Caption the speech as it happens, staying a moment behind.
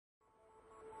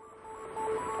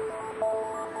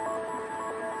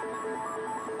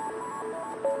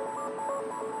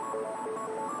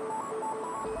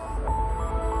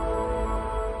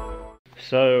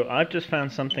So I've just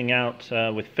found something out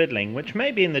with fiddling, which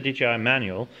may be in the DJI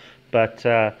manual, but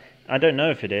I don't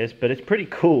know if it is, but it's pretty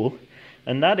cool.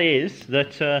 And that is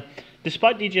that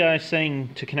despite DJI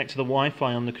saying to connect to the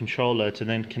Wi-Fi on the controller to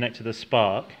then connect to the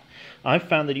Spark, I've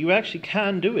found that you actually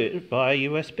can do it via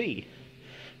USB.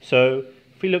 So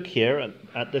if we look here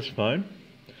at this phone,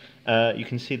 you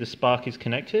can see the Spark is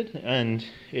connected and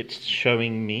it's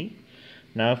showing me.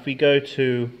 Now if we go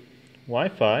to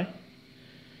Wi-Fi,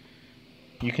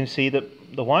 you can see that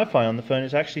the Wi-Fi on the phone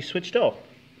is actually switched off.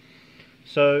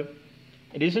 So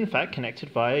it is in fact connected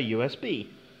via USB.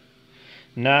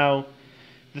 Now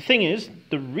the thing is,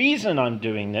 the reason I'm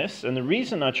doing this and the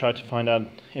reason I try to find out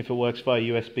if it works via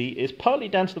USB is partly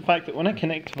down to the fact that when I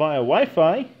connect via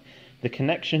Wi-Fi, the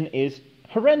connection is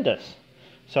horrendous.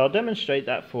 So I'll demonstrate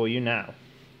that for you now.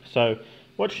 So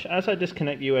watch as I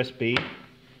disconnect USB,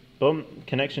 boom,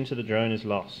 connection to the drone is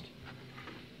lost.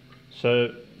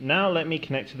 So now let me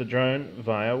connect to the drone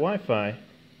via Wi-Fi.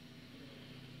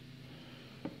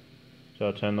 So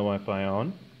I'll turn the Wi-Fi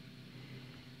on.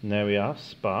 And there we are,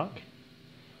 Spark.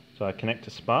 So I connect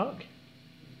to Spark,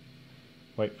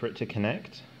 wait for it to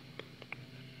connect.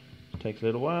 It takes a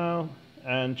little while.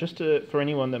 And just for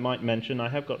anyone that might mention, I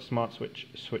have got Smart Switch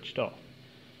switched off.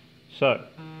 So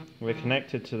we're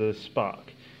connected to the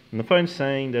Spark. And the phone's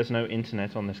saying there's no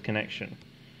internet on this connection.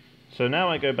 So now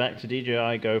I go back to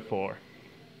DJI Go 4.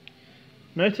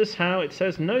 Notice how it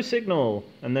says no signal,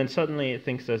 and then suddenly it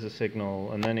thinks there's a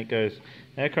signal, and then it goes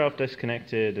aircraft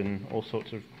disconnected and all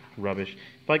sorts of rubbish.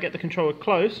 If I get the controller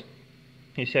close,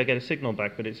 you see I get a signal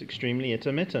back, but it's extremely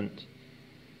intermittent.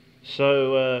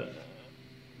 So,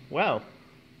 well,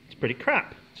 it's pretty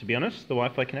crap, to be honest, the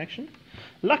Wi-Fi connection.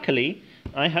 Luckily,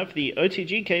 I have the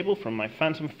OTG cable from my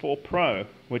Phantom 4 Pro,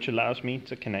 which allows me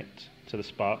to connect to the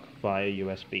Spark via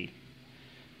USB.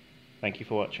 Thank you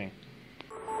for watching.